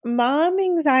mom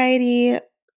anxiety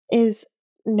is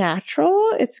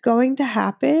natural. It's going to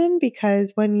happen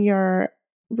because when you're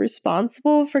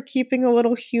responsible for keeping a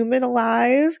little human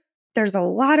alive, there's a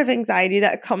lot of anxiety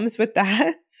that comes with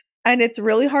that. And it's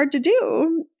really hard to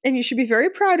do. And you should be very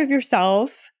proud of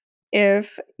yourself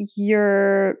if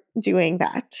you're doing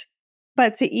that.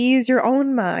 But to ease your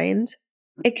own mind,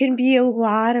 it can be a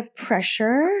lot of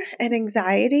pressure and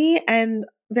anxiety and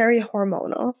very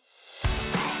hormonal.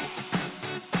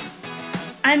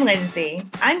 I'm Lindsay.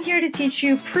 I'm here to teach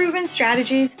you proven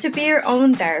strategies to be your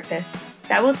own therapist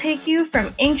that will take you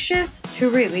from anxious to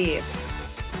relieved.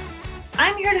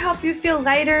 I'm here to help you feel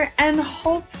lighter and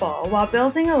hopeful while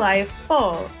building a life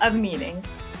full of meaning.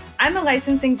 I'm a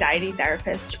licensed anxiety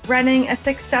therapist running a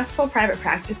successful private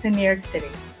practice in New York City.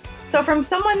 So from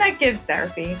someone that gives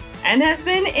therapy and has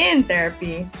been in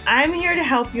therapy, I'm here to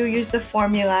help you use the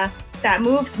formula that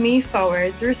moved me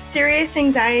forward through serious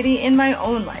anxiety in my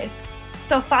own life.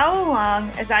 So follow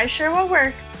along as I share what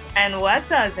works and what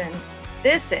doesn't.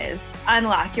 This is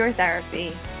Unlock Your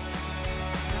Therapy.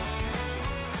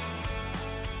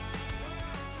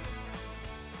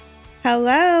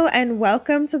 Hello, and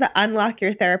welcome to the Unlock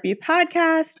Your Therapy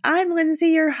podcast. I'm Lindsay,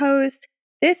 your host.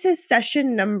 This is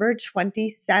session number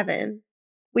 27.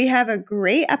 We have a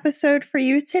great episode for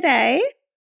you today.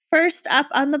 First up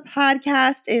on the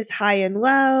podcast is High and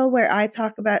Low, where I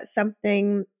talk about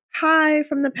something high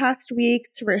from the past week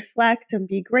to reflect and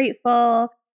be grateful.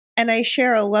 And I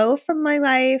share a low from my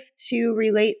life to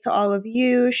relate to all of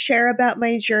you, share about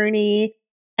my journey,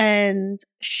 and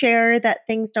share that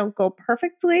things don't go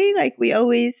perfectly like we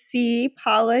always see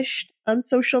polished on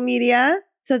social media.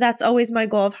 So that's always my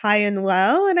goal of High and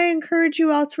Low. And I encourage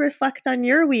you all to reflect on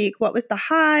your week. What was the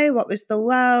high? What was the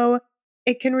low?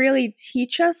 It can really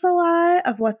teach us a lot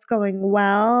of what's going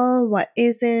well, what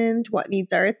isn't, what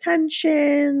needs our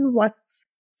attention, what's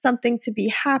something to be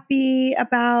happy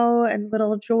about, and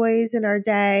little joys in our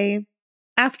day.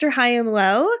 After High and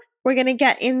Low, we're going to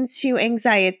get into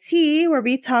anxiety, where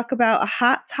we talk about a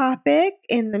hot topic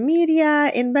in the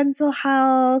media, in mental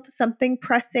health, something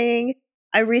pressing.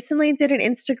 I recently did an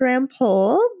Instagram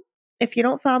poll. If you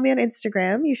don't follow me on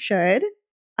Instagram, you should.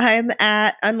 I'm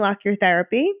at Unlock Your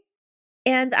Therapy.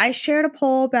 And I shared a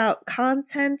poll about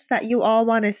content that you all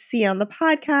want to see on the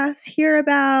podcast, hear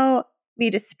about, me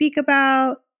to speak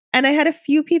about. And I had a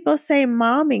few people say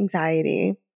mom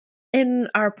anxiety. In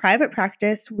our private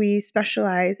practice, we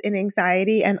specialize in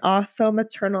anxiety and also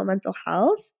maternal mental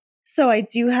health. So I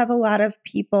do have a lot of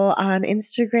people on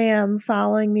Instagram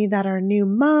following me that are new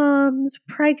moms,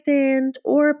 pregnant,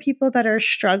 or people that are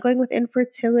struggling with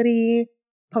infertility,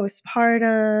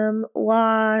 postpartum,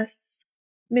 loss,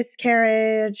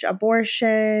 miscarriage,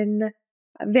 abortion,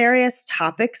 various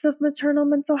topics of maternal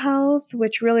mental health,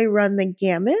 which really run the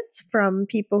gamut from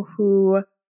people who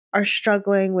are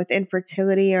struggling with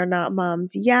infertility or not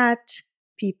moms yet,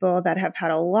 people that have had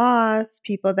a loss,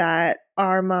 people that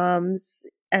are moms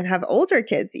and have older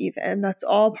kids even. That's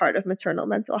all part of maternal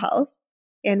mental health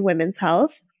and women's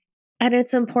health. And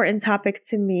it's an important topic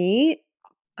to me.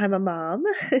 I'm a mom.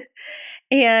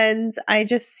 And I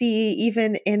just see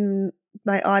even in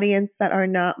my audience that are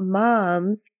not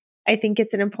moms, I think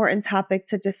it's an important topic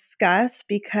to discuss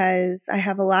because I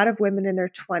have a lot of women in their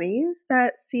 20s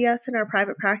that see us in our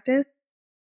private practice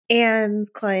and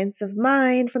clients of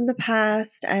mine from the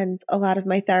past. And a lot of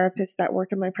my therapists that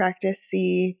work in my practice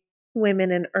see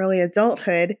women in early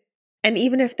adulthood. And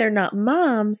even if they're not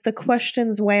moms, the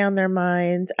questions weigh on their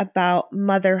mind about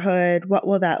motherhood. What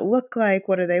will that look like?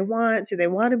 What do they want? Do they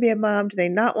want to be a mom? Do they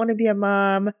not want to be a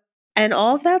mom? And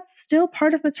all of that's still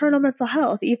part of maternal mental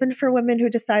health. Even for women who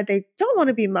decide they don't want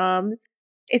to be moms,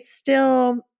 it's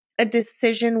still a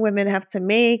decision women have to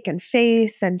make and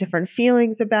face and different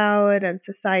feelings about and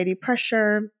society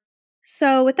pressure.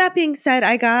 So with that being said,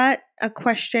 I got a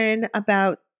question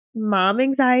about mom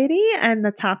anxiety and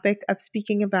the topic of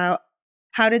speaking about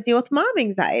how to deal with mom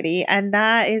anxiety. And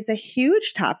that is a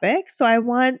huge topic. So I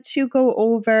want to go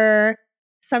over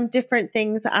some different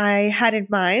things I had in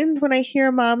mind when I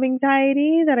hear mom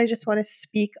anxiety that I just want to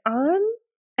speak on.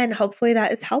 And hopefully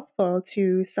that is helpful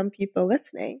to some people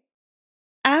listening.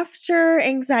 After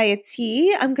anxiety,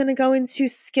 I'm going to go into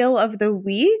skill of the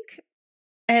week.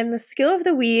 And the skill of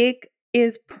the week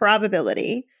is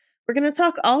probability. We're going to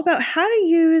talk all about how to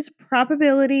use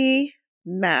probability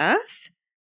math,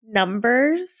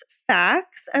 numbers,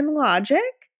 facts, and logic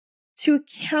to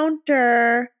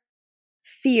counter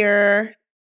fear,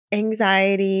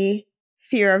 anxiety,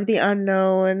 fear of the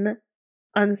unknown,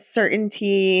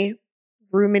 uncertainty,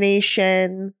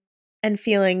 rumination, and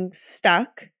feeling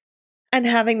stuck. and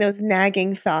having those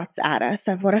nagging thoughts at us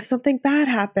of what if something bad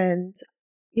happened?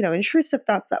 Intrusive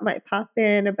thoughts that might pop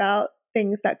in about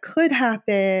things that could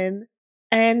happen.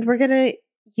 And we're going to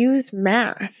use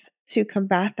math to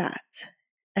combat that.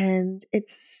 And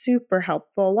it's super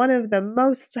helpful. One of the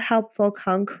most helpful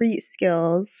concrete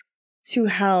skills to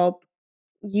help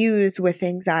use with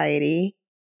anxiety.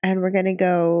 And we're going to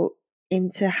go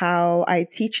into how I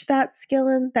teach that skill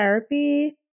in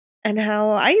therapy and how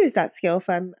I use that skill if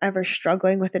I'm ever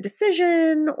struggling with a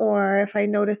decision or if I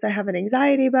notice I have an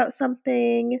anxiety about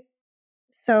something.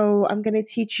 So I'm going to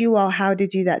teach you all how to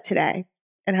do that today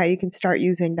and how you can start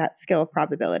using that skill of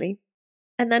probability.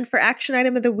 And then for action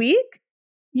item of the week,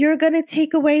 you're going to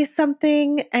take away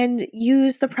something and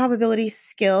use the probability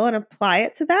skill and apply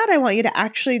it to that. I want you to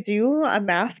actually do a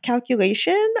math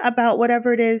calculation about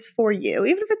whatever it is for you,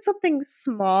 even if it's something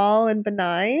small and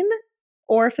benign,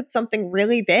 or if it's something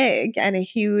really big and a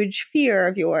huge fear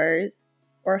of yours,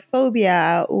 or a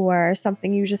phobia, or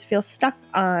something you just feel stuck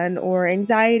on, or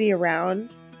anxiety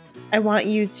around. I want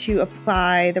you to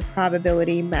apply the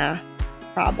probability math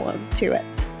problem to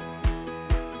it.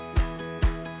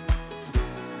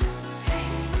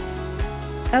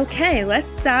 Okay,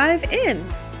 let's dive in.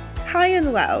 High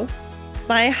and low.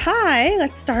 My high,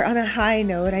 let's start on a high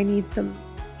note. I need some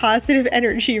positive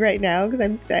energy right now because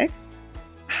I'm sick.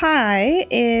 High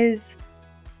is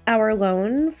our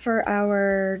loan for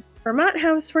our Vermont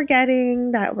house we're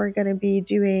getting that we're going to be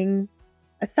doing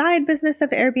a side business of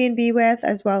Airbnb with,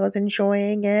 as well as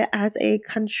enjoying it as a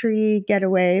country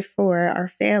getaway for our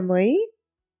family.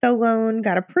 The loan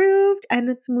got approved and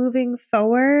it's moving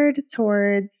forward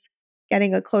towards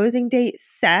getting a closing date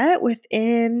set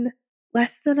within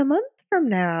less than a month from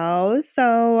now.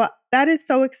 So that is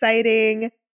so exciting.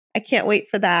 I can't wait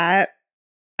for that.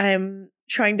 I'm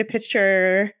trying to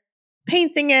picture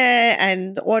painting it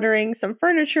and ordering some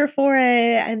furniture for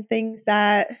it and things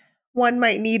that one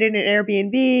might need in an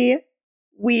Airbnb.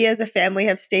 We as a family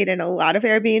have stayed in a lot of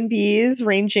Airbnbs,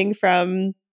 ranging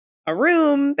from a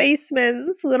room,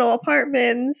 basements, little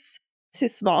apartments, to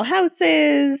small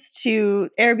houses, to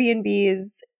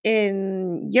Airbnbs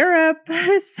in Europe.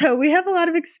 So we have a lot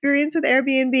of experience with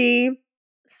Airbnb.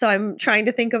 So I'm trying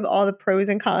to think of all the pros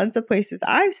and cons of places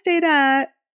I've stayed at,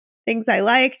 things I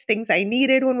liked, things I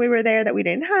needed when we were there that we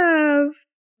didn't have,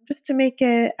 just to make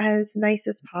it as nice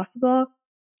as possible.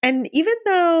 And even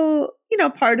though,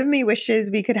 part of me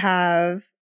wishes we could have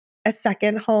a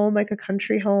second home, like a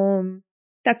country home,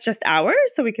 that's just ours,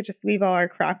 so we could just leave all our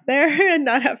crap there and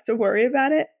not have to worry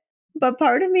about it. But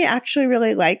part of me actually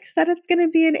really likes that it's going to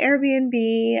be an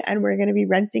Airbnb and we're going to be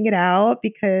renting it out,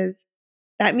 because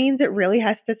that means it really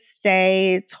has to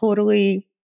stay totally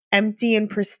empty and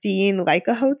pristine like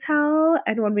a hotel.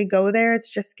 And when we go there,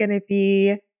 it's just going to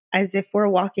be as if we're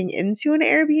walking into an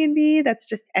Airbnb that's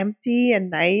just empty and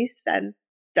nice and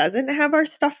doesn't have our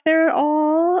stuff there at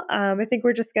all. I think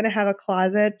we're just going to have a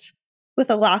closet with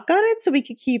a lock on it so we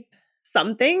could keep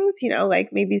some things, like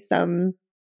maybe some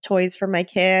toys for my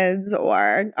kids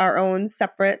or our own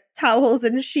separate towels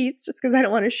and sheets, just because I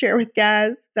don't want to share with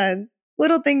guests and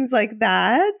little things like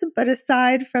that. But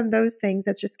aside from those things,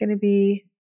 it's just going to be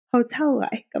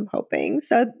hotel-like, I'm hoping.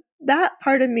 So that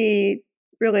part of me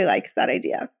really likes that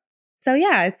idea. So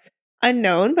yeah, it's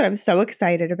unknown, but I'm so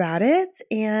excited about it.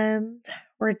 And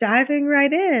we're diving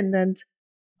right in and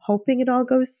hoping it all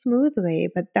goes smoothly.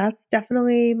 But that's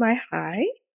definitely my high.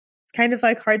 It's kind of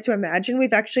hard to imagine.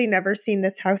 We've actually never seen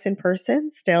this house in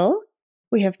person still.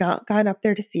 We have not gone up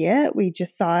there to see it. We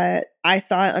just saw it. I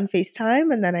saw it on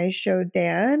FaceTime and then I showed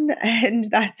Dan, and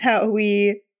that's how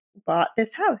we bought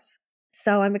this house.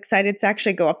 So I'm excited to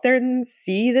actually go up there and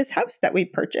see this house that we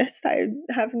purchased. I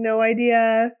have no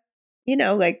idea,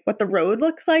 what the road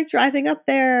looks like driving up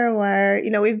there, or,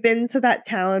 we've been to that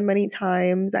town many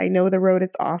times. I know the road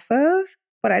it's off of,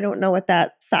 but I don't know what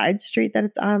that side street that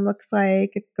it's on looks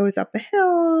like. It goes up a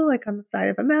hill, on the side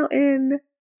of a mountain.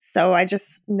 So I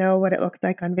just know what it looked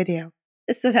like on video.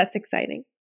 So that's exciting.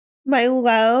 My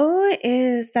low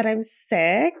is that I'm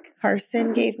sick.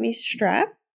 Carson gave me strep,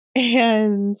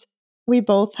 and we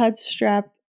both had strep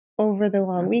over the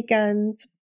long weekend.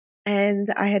 And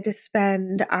I had to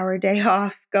spend our day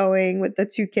off going with the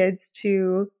two kids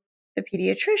to the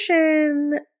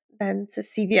pediatrician, then to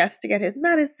CVS to get his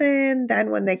medicine.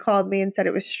 Then when they called me and said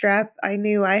it was strep, I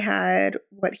knew I had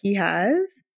what he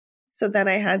has. So then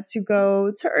I had to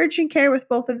go to urgent care with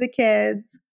both of the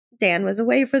kids. Dan was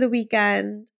away for the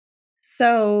weekend.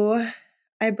 So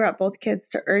I brought both kids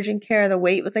to urgent care. The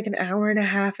wait was an hour and a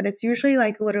half, and it's usually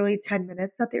literally 10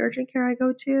 minutes at the urgent care I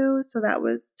go to. So that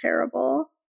was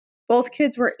terrible. Both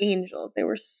kids were angels. They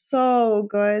were so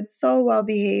good, so well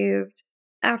behaved.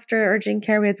 After urgent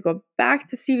care, we had to go back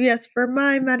to CVS for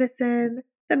my medicine.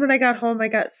 Then when I got home, I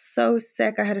got so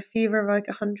sick. I had a fever of like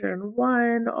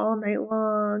 101 all night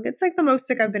long. It's like the most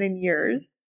sick I've been in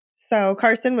years. So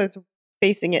Carson was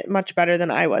facing it much better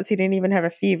than I was. He didn't even have a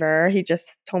fever. He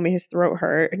just told me his throat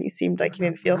hurt and he seemed like he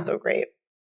didn't feel so great.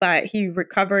 But he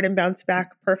recovered and bounced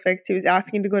back perfect. He was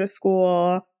asking to go to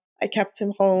school. I kept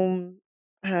him home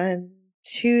on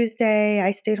Tuesday.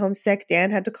 I stayed home sick. Dan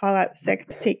had to call out sick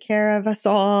to take care of us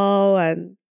all.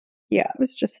 And yeah,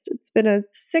 it's been a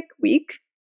sick week.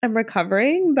 I'm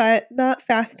recovering, but not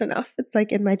fast enough. It's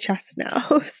like in my chest now.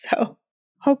 So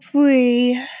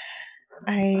hopefully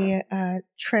I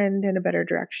trend in a better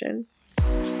direction.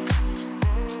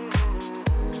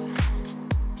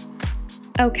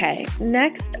 Okay,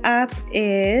 next up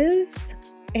is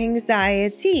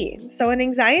anxiety. So in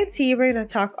anxiety, we're going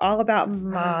to talk all about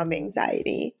mom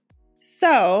anxiety.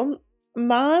 So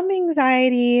mom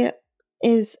anxiety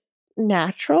is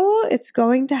natural. It's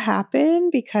going to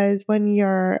happen because when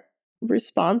you're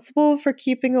responsible for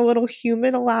keeping a little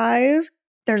human alive,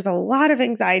 there's a lot of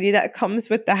anxiety that comes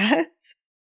with that.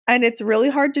 And it's really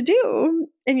hard to do.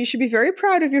 And you should be very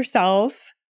proud of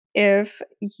yourself if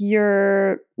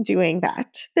you're doing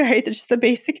that, right? It's just the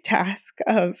basic task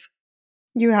of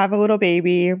you have a little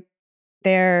baby,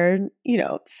 they're,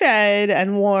 fed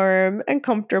and warm and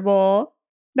comfortable.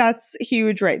 That's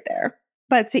huge right there.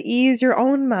 But to ease your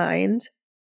own mind,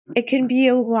 it can be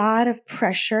a lot of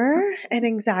pressure and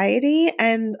anxiety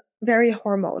and very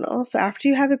hormonal. So after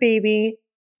you have a baby,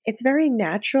 it's very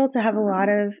natural to have a lot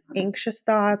of anxious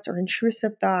thoughts or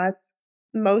intrusive thoughts,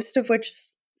 most of which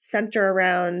center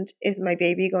around, is my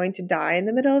baby going to die in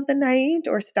the middle of the night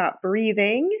or stop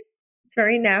breathing? It's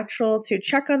very natural to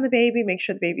check on the baby, make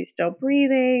sure the baby's still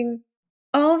breathing.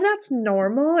 All of that's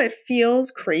normal. It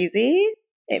feels crazy.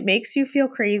 It makes you feel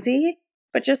crazy,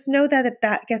 but just know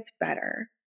that gets better.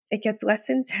 It gets less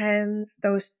intense.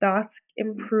 Those thoughts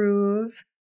improve.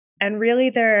 And really,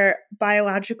 they're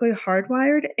biologically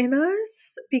hardwired in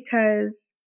us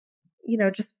because,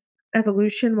 just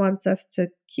evolution wants us to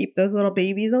keep those little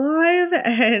babies alive.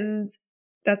 And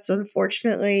that's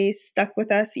unfortunately stuck with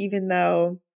us, even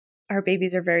though our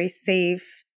babies are very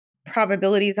safe.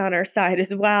 Probabilities on our side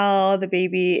as well. The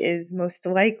baby is most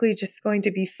likely just going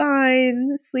to be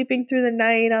fine, sleeping through the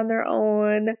night on their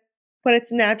own. But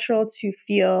it's natural to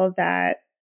feel that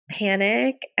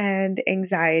panic and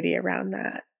anxiety around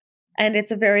that. And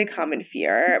it's a very common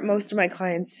fear. Most of my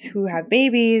clients who have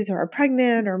babies or are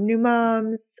pregnant or new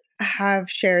moms have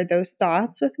shared those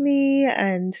thoughts with me,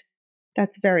 and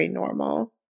that's very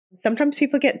normal. Sometimes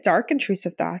people get dark,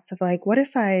 intrusive thoughts of like, what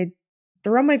if I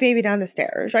throw my baby down the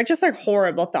stairs, right? Just like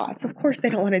horrible thoughts. Of course, they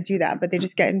don't want to do that, but they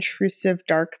just get intrusive,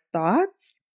 dark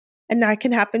thoughts. And that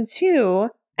can happen too.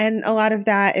 And a lot of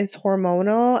that is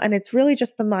hormonal. And it's really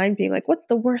just the mind being like, what's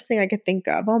the worst thing I could think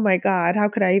of? Oh my God, how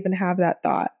could I even have that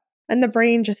thought? And the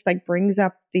brain just like brings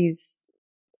up these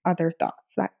other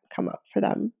thoughts that come up for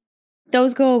them.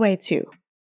 Those go away too.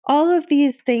 All of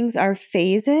these things are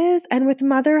phases. And with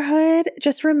motherhood,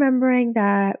 just remembering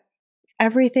that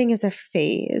everything is a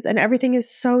phase and everything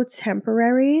is so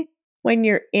temporary. When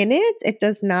you're in it, it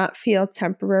does not feel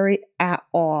temporary at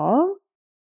all.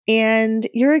 And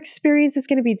your experience is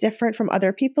going to be different from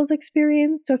other people's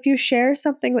experience. So if you share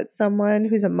something with someone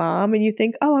who's a mom and you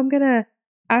think, oh, I'm going to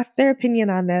ask their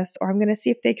opinion on this, or I'm going to see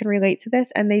if they can relate to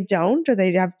this, and they don't, or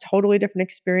they have totally different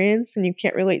experience and you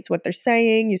can't relate to what they're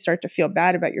saying, you start to feel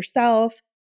bad about yourself.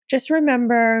 Just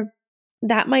remember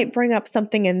that might bring up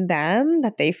something in them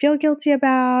that they feel guilty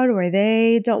about, or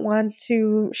they don't want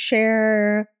to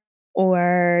share,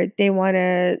 or they want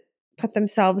to put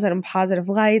themselves in a positive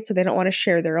light, so they don't want to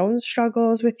share their own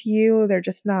struggles with you. They're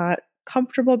just not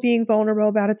comfortable being vulnerable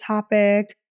about a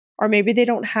topic. Or maybe they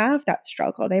don't have that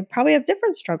struggle. They probably have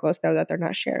different struggles, though, that they're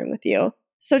not sharing with you.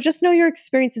 So just know your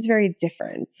experience is very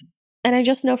different. And I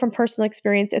just know from personal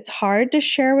experience, it's hard to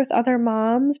share with other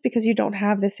moms because you don't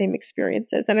have the same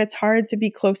experiences. And it's hard to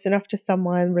be close enough to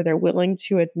someone where they're willing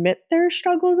to admit their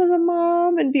struggles as a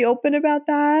mom and be open about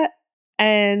that.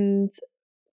 And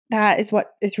that is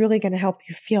what is really going to help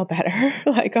you feel better.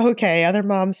 Like, okay, other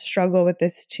moms struggle with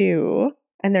this too.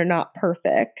 And they're not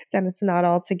perfect and it's not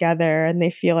all together and they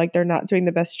feel like they're not doing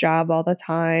the best job all the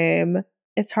time.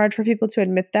 It's hard for people to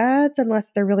admit that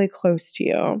unless they're really close to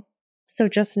you. So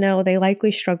just know they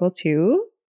likely struggle too.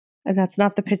 And that's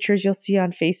not the pictures you'll see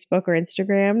on Facebook or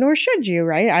Instagram, nor should you,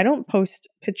 right? I don't post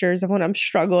pictures of when I'm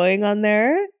struggling on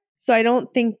there. So I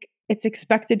don't think it's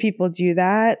expected people do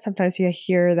that. Sometimes you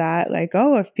hear that like,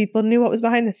 oh, if people knew what was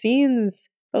behind the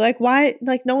scenes, But like, why?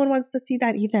 Like, no one wants to see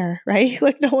that either, right?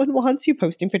 Like, no one wants you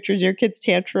posting pictures of your kids'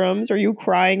 tantrums or you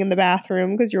crying in the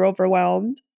bathroom because you're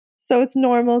overwhelmed. So it's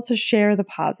normal to share the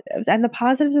positives. And the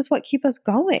positives is what keep us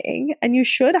going. And you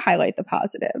should highlight the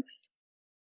positives.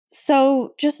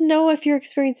 So just know if your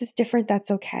experience is different,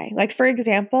 that's okay. Like, for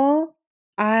example,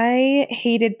 I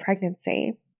hated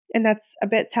pregnancy. And that's a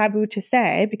bit taboo to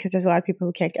say because there's a lot of people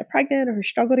who can't get pregnant or who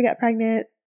struggle to get pregnant.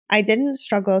 I didn't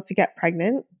struggle to get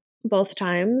pregnant both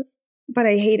times, but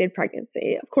I hated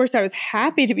pregnancy. Of course, I was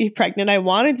happy to be pregnant. I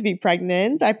wanted to be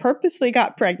pregnant. I purposefully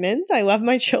got pregnant. I love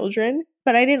my children,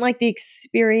 but I didn't like the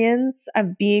experience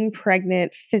of being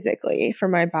pregnant physically for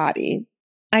my body.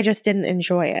 I just didn't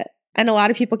enjoy it. And a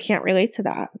lot of people can't relate to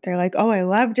that. They're like, oh, I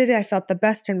loved it. I felt the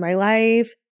best in my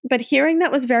life. But hearing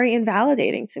that was very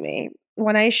invalidating to me.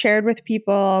 When I shared with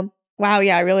people, wow,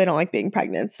 yeah, I really don't like being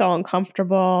pregnant. It's so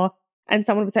uncomfortable. And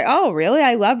someone would say, oh, really?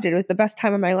 I loved it. It was the best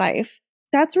time of my life.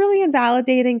 That's really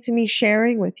invalidating to me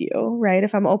sharing with you, right?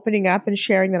 If I'm opening up and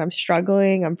sharing that I'm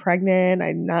struggling, I'm pregnant,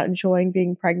 I'm not enjoying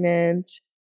being pregnant,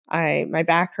 my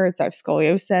back hurts, I have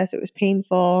scoliosis, it was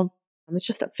painful, it's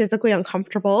just physically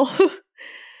uncomfortable.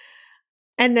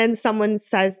 And then someone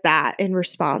says that in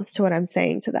response to what I'm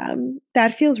saying to them.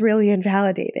 That feels really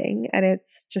invalidating. And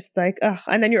it's just like, ugh.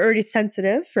 And then you're already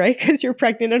sensitive, right? Because you're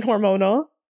pregnant and hormonal.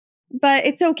 But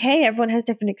it's okay. Everyone has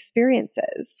different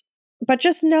experiences. But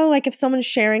just know, like, if someone's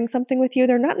sharing something with you,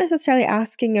 they're not necessarily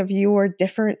asking of your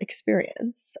different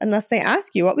experience. Unless they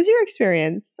ask you, what was your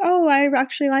experience? Oh, I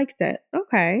actually liked it.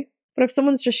 Okay. But if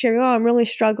someone's just sharing, oh, I'm really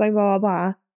struggling, blah, blah,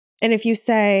 blah. And if you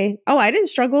say, oh, I didn't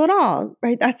struggle at all,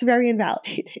 right? That's very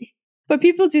invalidating. But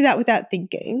people do that without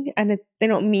thinking, and they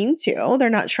don't mean to.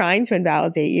 They're not trying to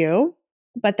invalidate you,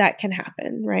 but that can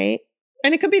happen, right?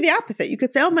 And it could be the opposite. You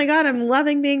could say, oh my God, I'm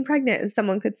loving being pregnant. And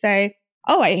someone could say,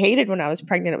 oh, I hated when I was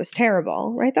pregnant. It was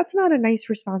terrible, right? That's not a nice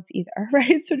response either,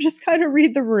 right? So just kind of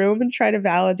read the room and try to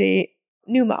validate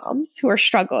new moms who are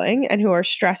struggling and who are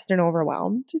stressed and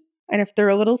overwhelmed. And if they're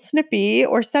a little snippy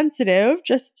or sensitive,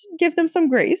 just give them some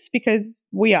grace because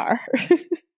we are.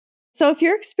 So if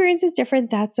your experience is different,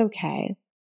 that's okay.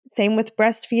 Same with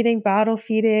breastfeeding, bottle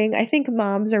feeding. I think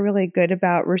moms are really good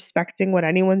about respecting what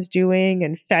anyone's doing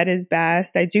and fed is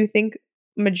best. I do think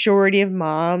majority of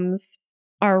moms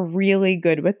are really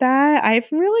good with that.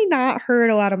 I've really not heard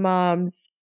a lot of moms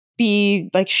be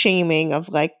like shaming of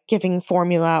like giving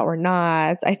formula or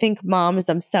not. I think moms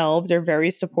themselves are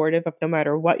very supportive of no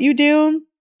matter what you do.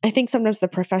 I think sometimes the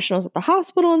professionals at the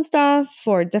hospital and stuff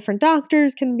or different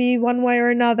doctors can be one way or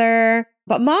another.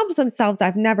 But moms themselves,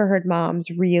 I've never heard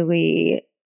moms really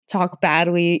talk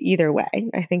badly either way.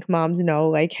 I think moms know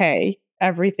like, hey,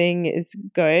 everything is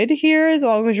good here as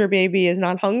long as your baby is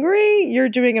not hungry. You're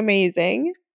doing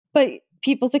amazing. But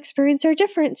people's experience are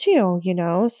different too, you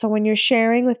know? So when you're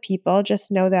sharing with people,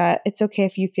 just know that it's okay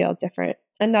if you feel different.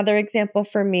 Another example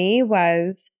for me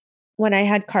was when I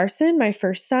had Carson, my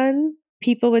first son,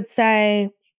 people would say,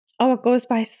 oh, it goes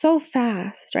by so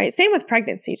fast, right? Same with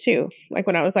pregnancy too. Like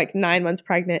when I was like 9 months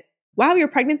pregnant, wow, your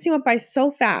pregnancy went by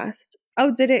so fast.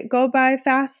 Oh, did it go by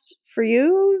fast for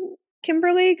you,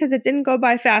 Kimberly? Because it didn't go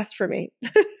by fast for me.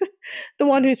 The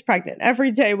one who's pregnant.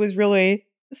 Every day was really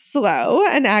slow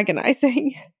and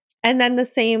agonizing. And then the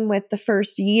same with the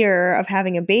first year of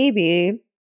having a baby.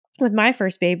 With my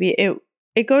first baby,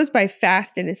 it goes by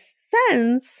fast in a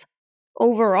sense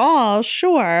overall,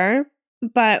 sure.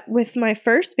 But with my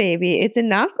first baby, it did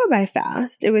not go by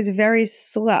fast. It was very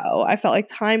slow. I felt like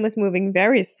time was moving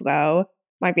very slow.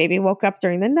 My baby woke up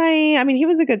during the night. I mean, he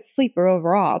was a good sleeper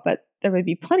overall, but there would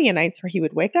be plenty of nights where he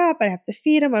would wake up. I'd have to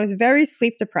feed him. I was very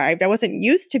sleep deprived. I wasn't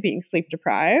used to being sleep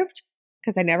deprived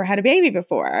because I never had a baby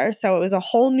before. So it was a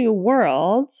whole new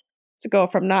world to go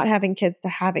from not having kids to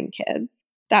having kids.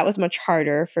 That was much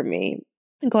harder for me.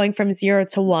 Going from 0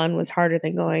 to 1 was harder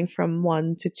than going from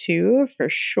 1 to 2 for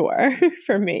sure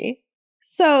for me.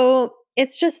 So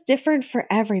it's just different for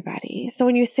everybody. So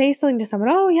when you say something to someone,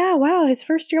 oh yeah, wow, his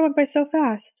first year went by so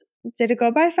fast. Did it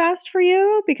go by fast for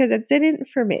you? Because it didn't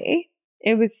for me.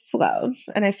 It was slow.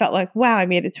 And I felt like, wow, I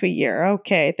made it to a year.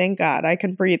 Okay, thank God. I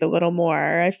can breathe a little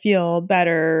more. I feel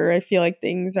better. I feel like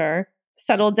things are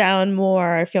settled down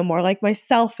more. I feel more like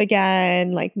myself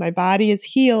again. Like my body is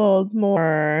healed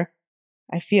more.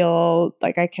 I feel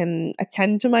like I can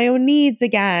attend to my own needs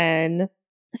again.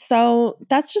 So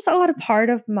that's just a lot of part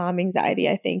of mom anxiety,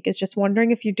 I think, is just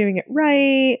wondering if you're doing it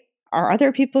right. Are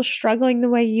other people struggling the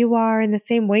way you are in the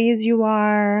same ways you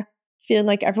are? Feeling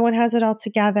like everyone has it all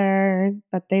together,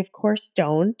 but they of course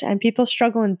don't. And people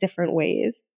struggle in different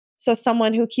ways. So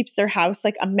someone who keeps their house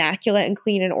like immaculate and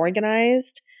clean and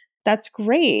organized, that's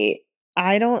great.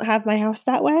 I don't have my house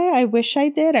that way. I wish I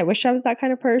did. I wish I was that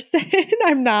kind of person.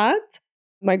 I'm not.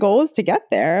 My goal is to get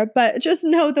there, but just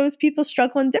know those people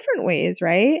struggle in different ways,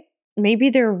 right? Maybe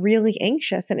they're really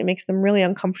anxious and it makes them really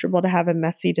uncomfortable to have a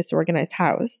messy, disorganized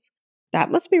house.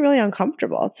 That must be really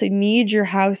uncomfortable to need your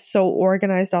house so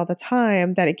organized all the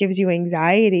time that it gives you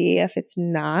anxiety if it's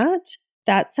not.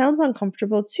 That sounds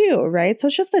uncomfortable too, right? So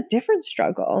it's just a different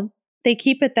struggle. They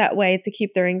keep it that way to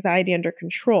keep their anxiety under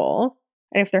control.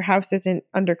 And if their house isn't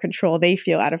under control, they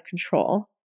feel out of control.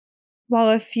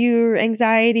 While if your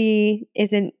anxiety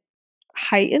isn't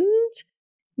heightened,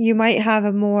 you might have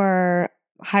a more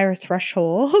higher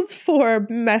threshold for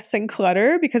mess and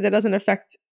clutter because it doesn't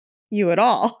affect you at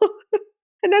all.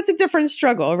 And that's a different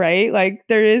struggle, right? Like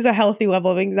there is a healthy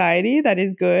level of anxiety that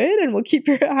is good and will keep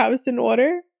your house in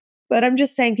order. But I'm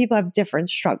just saying people have different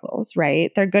struggles,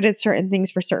 right? They're good at certain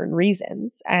things for certain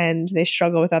reasons and they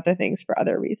struggle with other things for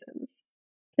other reasons.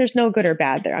 There's no good or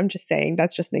bad there. I'm just saying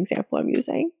that's just an example I'm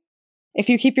using. If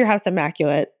you keep your house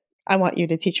immaculate, I want you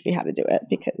to teach me how to do it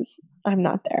because I'm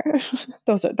not there.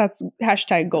 That's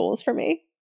hashtag goals for me.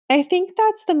 I think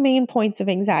that's the main points of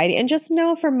anxiety. And just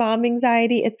know for mom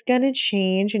anxiety, it's going to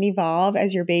change and evolve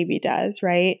as your baby does,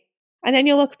 right? And then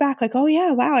you'll look back like, oh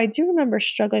yeah, wow, I do remember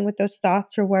struggling with those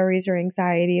thoughts or worries or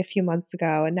anxiety a few months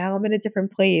ago. And now I'm in a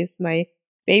different place. My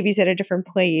baby's at a different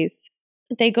place.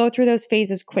 They go through those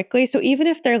phases quickly. So even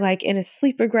if they're like in a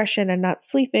sleep regression and not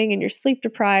sleeping and you're sleep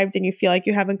deprived and you feel like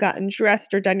you haven't gotten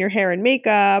dressed or done your hair and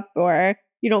makeup or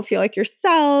you don't feel like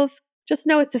yourself, just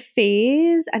know it's a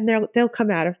phase and they'll come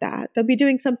out of that. They'll be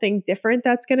doing something different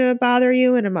that's going to bother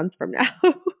you in a month from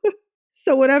now.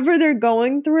 So whatever they're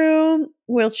going through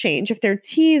will change. If they're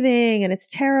teething and it's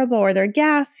terrible or they're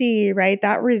gassy, right?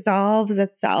 That resolves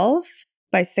itself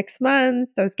by 6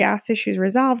 months. Those gas issues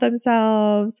resolve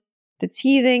themselves. The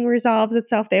teething resolves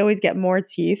itself. They always get more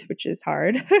teeth, which is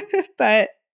hard, but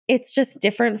it's just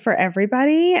different for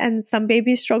everybody. And some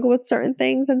babies struggle with certain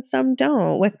things and some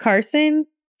don't. With Carson,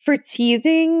 for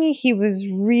teething, he was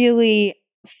really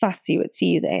fussy with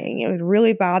teething. It would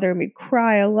really bother him. He'd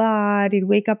cry a lot. He'd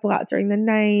wake up a lot during the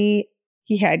night.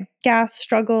 He had gas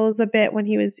struggles a bit when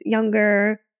he was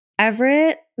younger.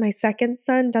 Everett, my second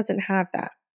son, doesn't have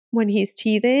that. When he's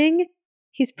teething,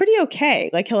 he's pretty okay.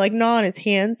 Like he'll like gnaw on his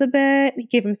hands a bit. He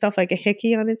gave himself like a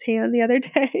hickey on his hand the other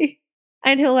day.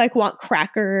 And he'll like want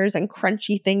crackers and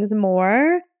crunchy things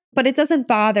more. But it doesn't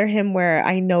bother him where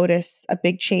I notice a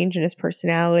big change in his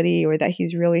personality or that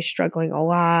he's really struggling a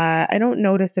lot. I don't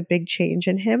notice a big change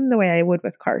in him the way I would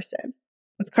with Carson.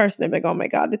 With Carson, I'm like, oh my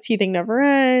God, the teething never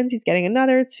ends. He's getting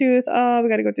another tooth. Oh, we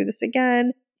got to go through this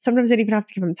again. Sometimes I'd even have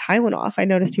to give him Tylenol. I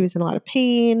noticed he was in a lot of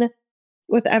pain.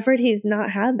 With Everett, he's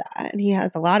not had that. And he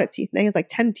has a lot of teeth. Now he has like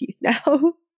 10 teeth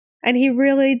now. And he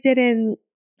really didn't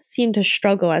seem to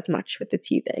struggle as much with the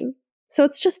teething. So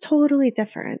it's just totally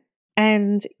different.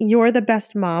 And you're the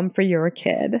best mom for your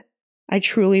kid. I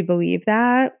truly believe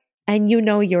that. And you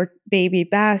know your baby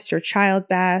best, your child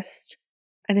best.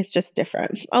 And it's just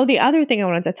different. Oh, the other thing I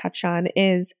wanted to touch on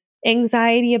is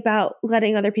anxiety about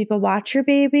letting other people watch your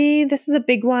baby. This is a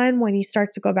big one when you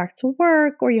start to go back to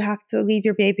work or you have to leave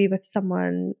your baby with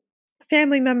someone, a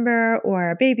family member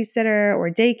or a babysitter or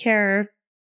daycare.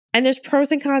 And there's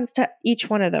pros and cons to each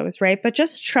one of those, right? But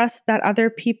just trust that other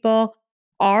people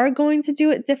are going to do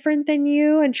it different than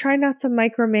you and try not to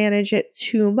micromanage it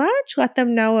too much. Let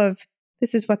them know of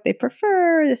this is what they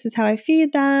prefer. This is how I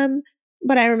feed them.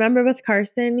 But I remember with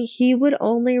Carson, he would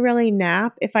only really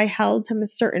nap if I held him a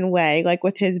certain way, like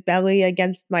with his belly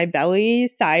against my belly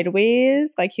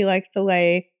sideways. Like he liked to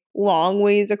lay long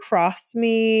ways across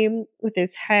me with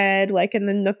his head, like in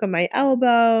the nook of my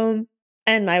elbow.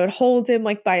 And I would hold him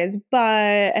like by his butt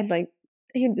and like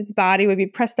his body would be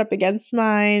pressed up against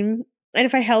mine. And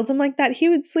if I held him like that, he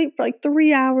would sleep for like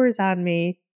 3 hours on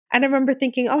me. And I remember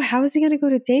thinking, oh, how is he going to go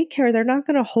to daycare? They're not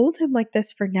going to hold him like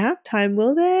this for nap time,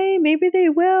 will they? Maybe they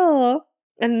will.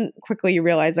 And quickly you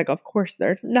realize, like, of course,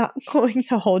 they're not going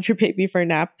to hold your baby for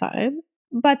nap time.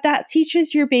 But that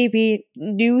teaches your baby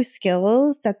new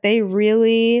skills that they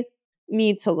really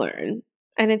need to learn.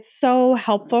 And it's so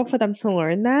helpful for them to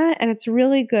learn that. And it's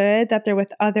really good that they're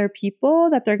with other people,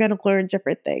 that they're going to learn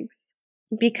different things.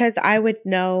 Because I would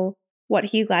know what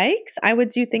he likes. I would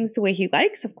do things the way he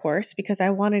likes, of course, because I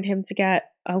wanted him to get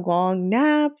a long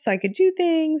nap so I could do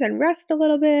things and rest a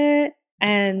little bit.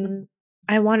 And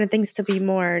I wanted things to be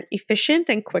more efficient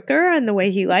and quicker and the way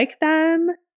he liked them.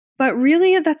 But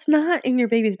really, that's not in your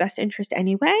baby's best interest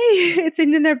anyway. It's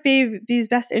in their baby's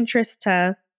best interest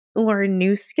to learn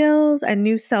new skills and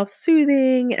new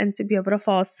self-soothing and to be able to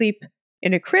fall asleep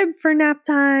in a crib for nap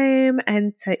time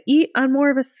and to eat on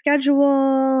more of a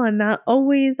schedule and not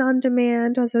always on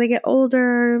demand as they get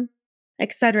older,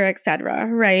 et cetera,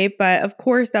 right? But of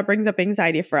course, that brings up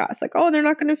anxiety for us. Like, oh, they're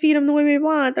not going to feed them the way we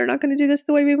want. They're not going to do this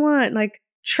the way we want. Like,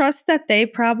 trust that they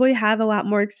probably have a lot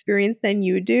more experience than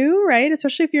you do, right?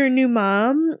 Especially if you're a new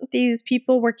mom. These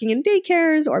people working in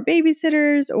daycares or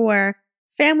babysitters or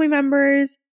family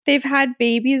members, they've had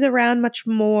babies around much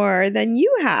more than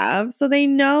you have. So they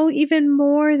know even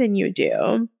more than you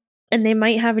do. And they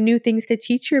might have new things to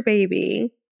teach your baby.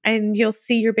 And you'll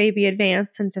see your baby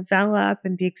advance and develop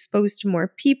and be exposed to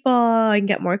more people and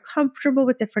get more comfortable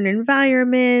with different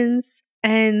environments.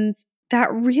 And that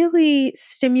really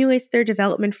stimulates their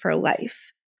development for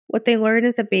life. What they learn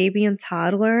as a baby and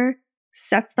toddler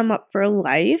sets them up for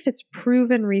life. It's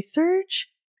proven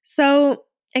research. So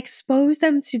expose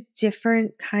them to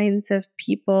different kinds of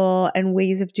people and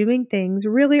ways of doing things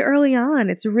really early on.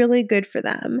 It's really good for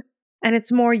them. And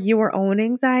it's more your own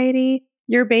anxiety.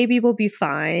 Your baby will be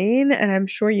fine. And I'm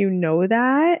sure you know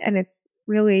that. And it's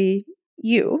really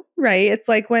you, right? It's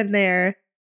like when they're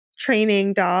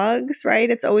training dogs, right?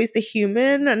 It's always the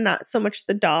human and not so much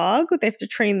the dog. They have to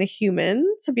train the human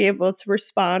to be able to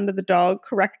respond to the dog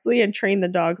correctly and train the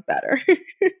dog better.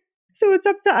 So it's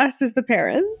up to us as the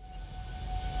parents.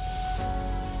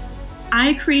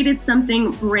 I created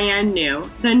something brand new,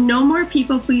 the No More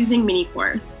People Pleasing mini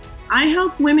course. I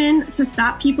help women to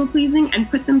stop people pleasing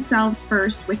and put themselves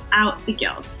first without the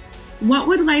guilt. What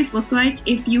would life look like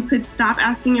if you could stop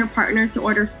asking your partner to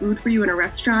order food for you in a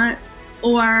restaurant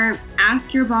or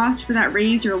ask your boss for that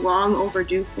raise you're long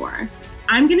overdue for?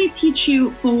 I'm going to teach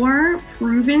you 4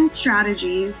 proven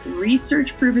strategies,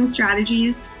 research-proven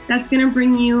strategies that's going to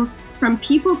bring you from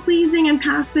people-pleasing and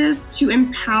passive to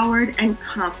empowered and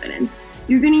confident.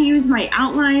 You're going to use my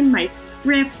outline, my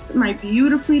scripts, my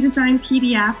beautifully designed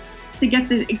PDFs to get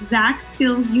the exact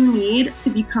skills you need to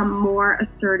become more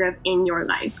assertive in your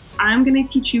life. I'm going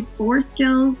to teach you 4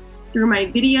 skills through my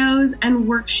videos and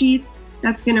worksheets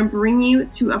that's going to bring you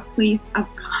to a place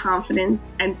of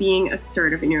confidence and being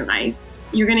assertive in your life.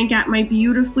 You're going to get my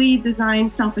beautifully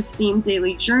designed self-esteem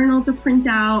daily journal to print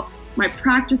out, my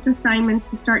practice assignments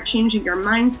to start changing your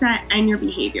mindset and your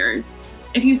behaviors.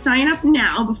 If you sign up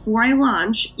now before I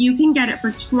launch, you can get it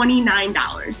for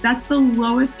 $29. That's the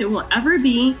lowest it will ever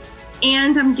be.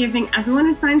 And I'm giving everyone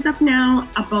who signs up now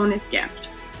a bonus gift.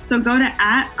 So go to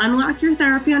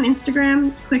 @UnlockYourTherapy on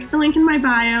Instagram, click the link in my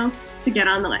bio to get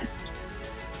on the list.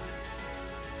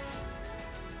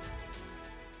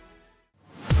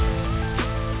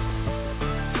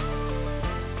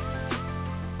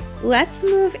 Let's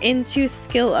move into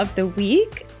skill of the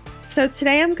week. So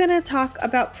today I'm going to talk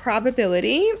about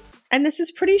probability, and this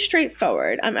is pretty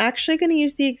straightforward. I'm actually going to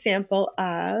use the example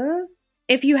of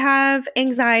if you have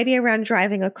anxiety around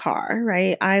driving a car,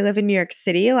 right? I live in New York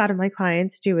City. A lot of my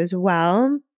clients do as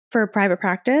well for private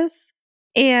practice.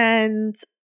 And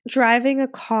driving a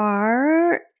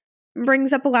car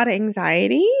brings up a lot of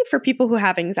anxiety for people who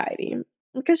have anxiety.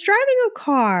 Because driving a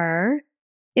car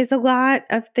is a lot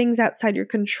of things outside your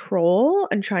control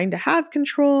and trying to have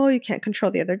control. You can't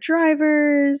control the other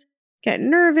drivers, get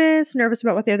nervous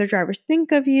about what the other drivers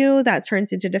think of you. That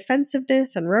turns into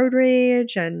defensiveness and road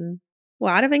rage and a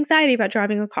lot of anxiety about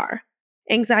driving a car,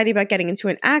 anxiety about getting into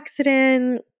an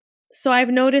accident. So I've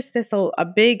noticed this a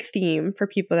big theme for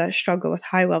people that struggle with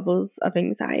high levels of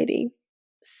anxiety.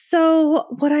 So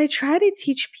what I try to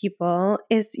teach people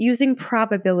is using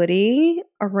probability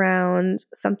around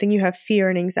something you have fear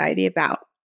and anxiety about.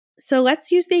 So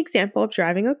let's use the example of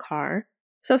driving a car.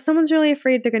 So if someone's really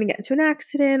afraid they're going to get into an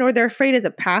accident, or they're afraid as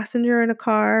a passenger in a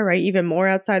car, right? Even more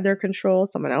outside their control,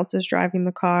 someone else is driving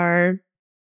the car.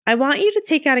 I want you to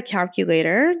take out a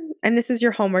calculator, and this is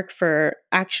your homework for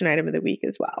action item of the week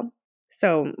as well.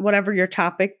 So whatever your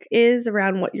topic is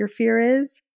around what your fear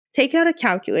is, take out a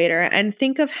calculator and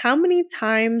think of how many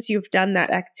times you've done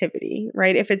that activity,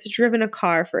 right? If it's driven a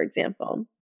car, for example.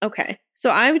 Okay,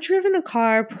 so I've driven a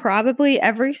car probably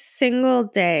every single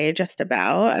day, just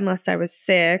about, unless I was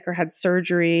sick or had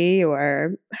surgery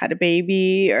or had a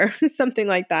baby or something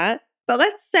like that. But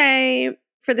let's say,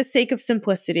 for the sake of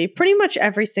simplicity, pretty much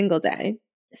every single day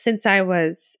since I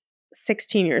was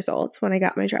 16 years old when I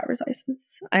got my driver's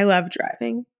license. I love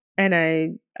driving.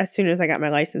 And as soon as I got my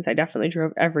license, I definitely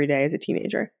drove every day as a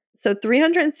teenager. So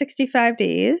 365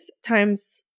 days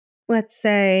times, let's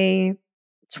say,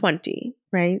 20,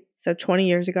 right? So 20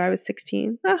 years ago, I was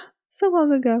 16. So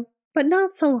long ago, but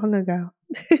not so long ago.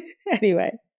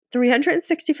 Anyway,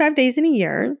 365 days in a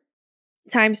year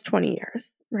times 20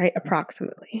 years, right?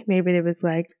 Approximately. Maybe there was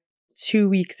like 2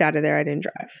 weeks out of there I didn't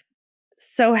drive.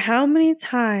 So how many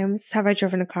times have I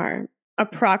driven a car?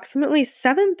 Approximately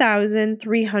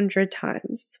 7,300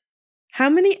 times. How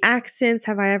many accidents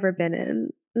have I ever been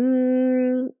in?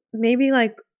 Maybe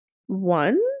like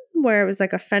one where it was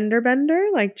like a fender bender,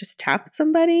 like just tapped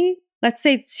somebody. Let's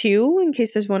say 2 in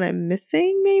case there's one I'm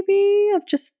missing, maybe. Of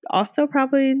just also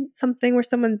probably something where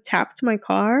someone tapped my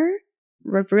car.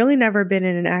 I've really never been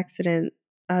in an accident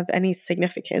of any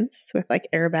significance with like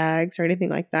airbags or anything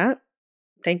like that.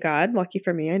 Thank God. Lucky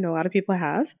for me. I know a lot of people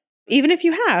have. Even if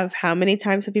you have, how many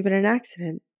times have you been in an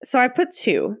accident? So I put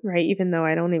 2, right? Even though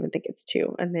I don't even think it's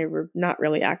 2. And they were not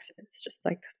really accidents, just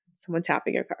like someone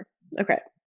tapping your car. Okay.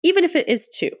 Even if it is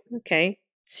 2, okay?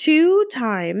 2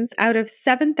 times out of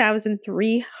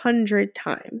 7,300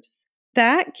 times.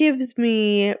 That gives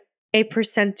me a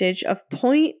percentage of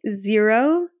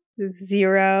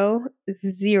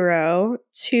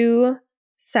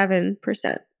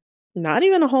 0.000027%. Not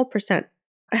even a whole percent.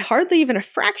 Hardly even a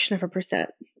fraction of a percent.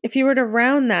 If you were to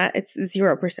round that, it's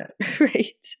 0%,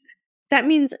 right? That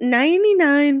means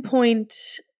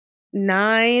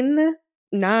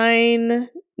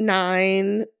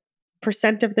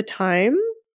 99.999% of the time,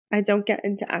 I don't get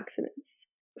into accidents.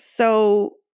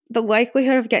 So the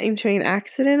likelihood of getting into an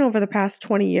accident over the past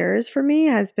 20 years for me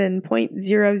has been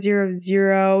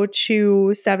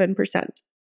 0.00027%.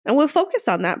 And we'll focus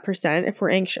on that percent if we're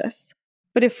anxious.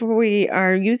 But if we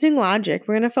are using logic,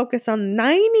 we're going to focus on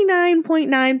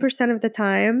 99.9% of the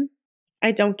time,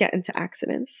 I don't get into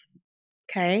accidents.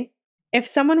 Okay? If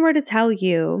someone were to tell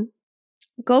you,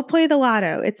 go play the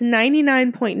lotto, it's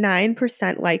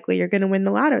 99.9% likely you're going to win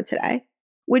the lotto today.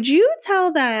 Would you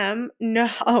tell them, no,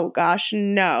 oh gosh,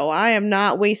 no, I am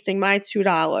not wasting my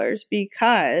 $2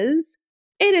 because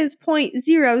it is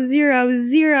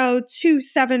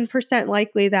 0.00027%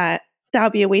 likely that that'll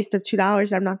be a waste of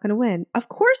 $2. I'm not going to win. Of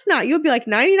course not. You'll be like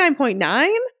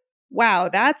 99.9? Wow,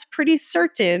 that's pretty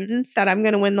certain that I'm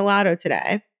going to win the lotto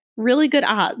today. Really good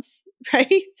odds,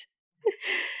 right?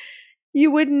 You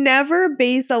would never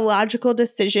base a logical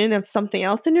decision of something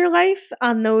else in your life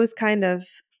on those kind of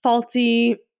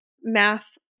faulty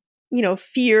math,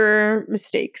 fear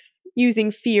mistakes,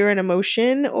 using fear and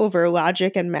emotion over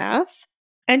logic and math.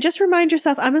 And just remind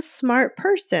yourself, I'm a smart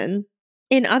person.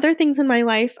 In other things in my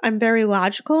life, I'm very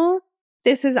logical.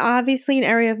 This is obviously an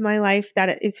area of my life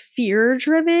that is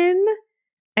fear-driven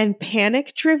and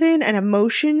panic-driven and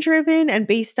emotion-driven and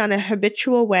based on a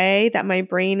habitual way that my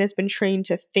brain has been trained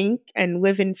to think and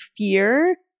live in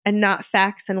fear and not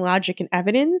facts and logic and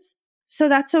evidence. So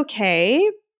that's okay,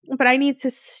 but I need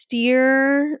to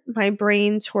steer my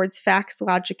brain towards facts,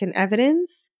 logic, and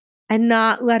evidence and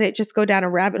not let it just go down a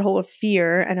rabbit hole of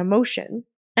fear and emotion.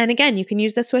 And again, you can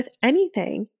use this with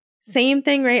anything. Same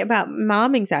thing, right, about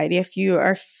mom anxiety. If you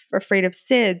are afraid of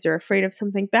SIDS or afraid of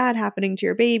something bad happening to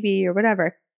your baby or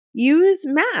whatever, use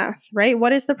math, right?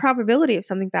 What is the probability of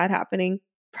something bad happening?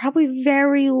 Probably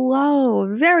very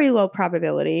low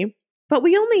probability. But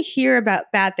we only hear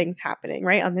about bad things happening,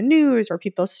 right, on the news or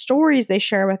people's stories they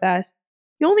share with us.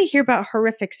 You only hear about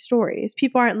horrific stories.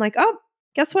 People aren't like, oh,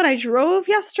 guess what? I drove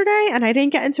yesterday and I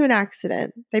didn't get into an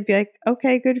accident. They'd be like,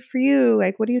 okay, good for you.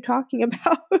 Like, what are you talking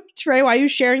about? Right? Why are you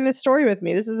sharing this story with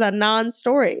me? This is a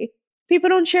non-story. People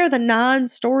don't share the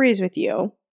non-stories with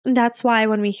you. And that's why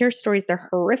when we hear stories, they're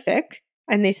horrific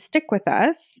and they stick with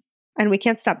us and we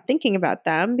can't stop thinking about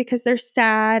them because they're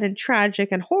sad and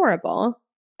tragic and horrible.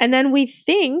 And then we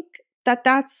think that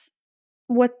that's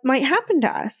what might happen to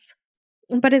us.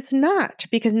 But it's not,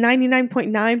 because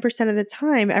 99.9% of the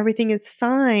time, everything is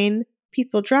fine.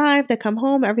 People drive, they come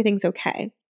home, everything's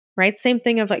okay, right? Same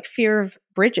thing of like fear of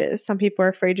bridges. Some people are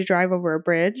afraid to drive over a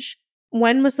bridge.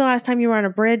 When was the last time you were on a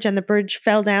bridge and the bridge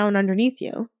fell down underneath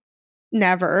you?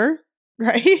 Never,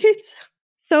 right?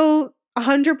 So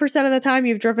 100% of the time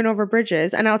you've driven over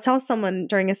bridges. And I'll tell someone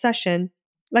during a session,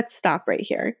 let's stop right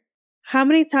here. How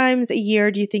many times a year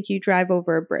do you think you drive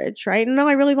over a bridge, right? No,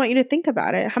 I really want you to think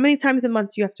about it. How many times a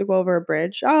month do you have to go over a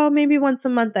bridge? Oh, maybe once a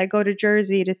month I go to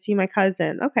Jersey to see my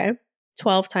cousin. Okay,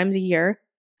 12 times a year.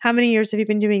 How many years have you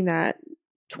been doing that?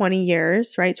 20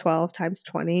 years, right? 12 times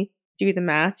 20. Do the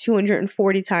math.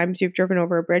 240 times you've driven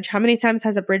over a bridge. How many times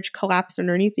has a bridge collapsed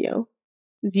underneath you?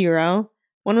 0.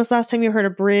 When was the last time you heard a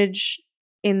bridge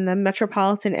in the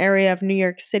metropolitan area of New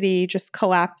York City just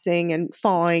collapsing and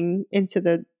falling into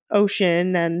the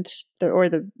ocean or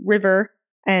the river,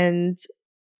 and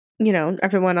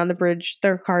everyone on the bridge,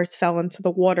 their cars fell into the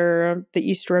water, the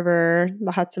East River,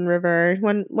 the Hudson River?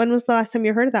 When was the last time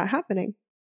you heard of that happening?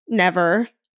 Never,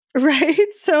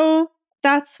 right? So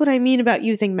that's what I mean about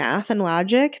using math and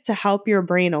logic to help your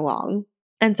brain along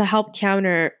and to help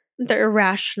counter the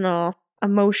irrational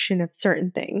emotion of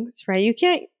certain things, right? You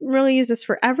can't really use this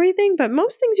for everything, but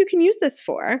most things you can use this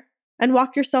for and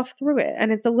walk yourself through it.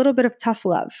 And it's a little bit of tough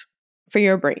love for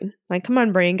your brain. Like, come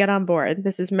on, brain, get on board.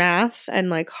 This is math and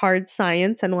like hard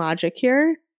science and logic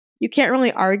here. You can't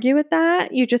really argue with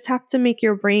that. You just have to make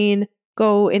your brain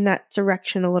go in that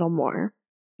direction a little more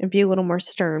and be a little more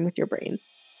stern with your brain.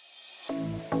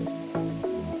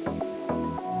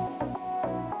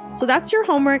 So that's your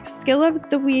homework.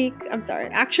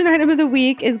 Action item of the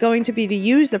week is going to be to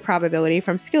use the probability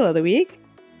from skill of the week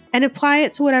and apply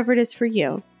it to whatever it is for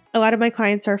you. A lot of my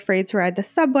clients are afraid to ride the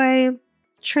subway,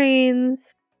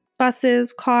 trains,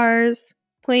 buses, cars,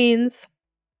 planes.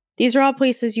 These are all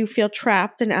places you feel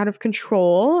trapped and out of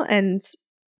control and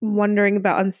wondering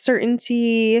about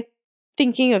uncertainty,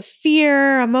 thinking of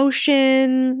fear,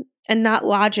 emotion, and not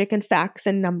logic and facts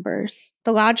and numbers.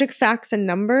 The logic, facts, and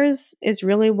numbers is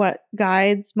really what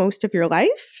guides most of your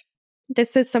life.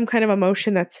 This is some kind of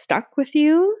emotion that's stuck with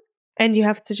you, and you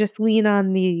have to just lean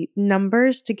on the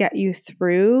numbers to get you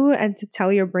through and to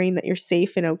tell your brain that you're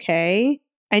safe and okay.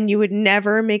 And you would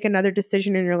never make another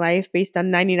decision in your life based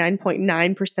on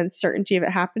 99.9% certainty of it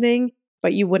happening,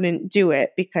 but you wouldn't do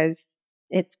it because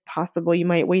it's possible you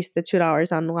might waste the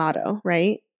 $2 on Lotto,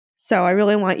 right? So I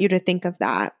really want you to think of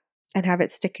that and have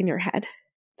it stick in your head.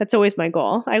 That's always my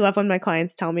goal. I love when my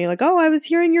clients tell me like, oh, I was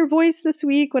hearing your voice this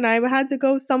week when I had to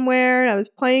go somewhere and I was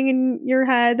playing in your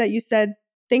head that you said,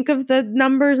 think of the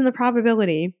numbers and the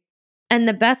probability. And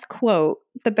the best quote,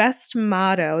 the best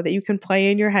motto that you can play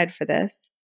in your head for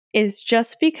this is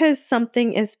just because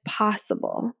something is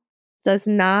possible does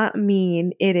not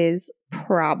mean it is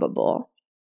probable.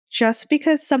 Just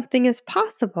because something is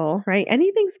possible, right?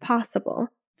 Anything's possible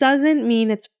doesn't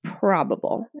mean it's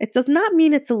probable. It does not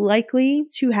mean it's likely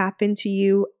to happen to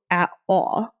you at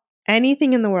all.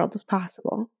 Anything in the world is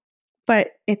possible,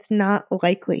 but it's not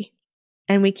likely.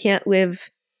 And we can't live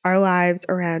our lives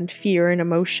around fear and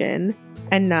emotion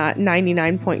and not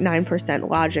 99.9%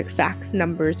 logic, facts,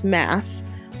 numbers, math,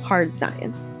 hard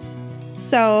science.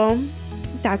 So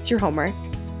that's your homework.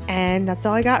 And that's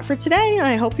all I got for today. And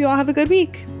I hope you all have a good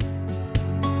week.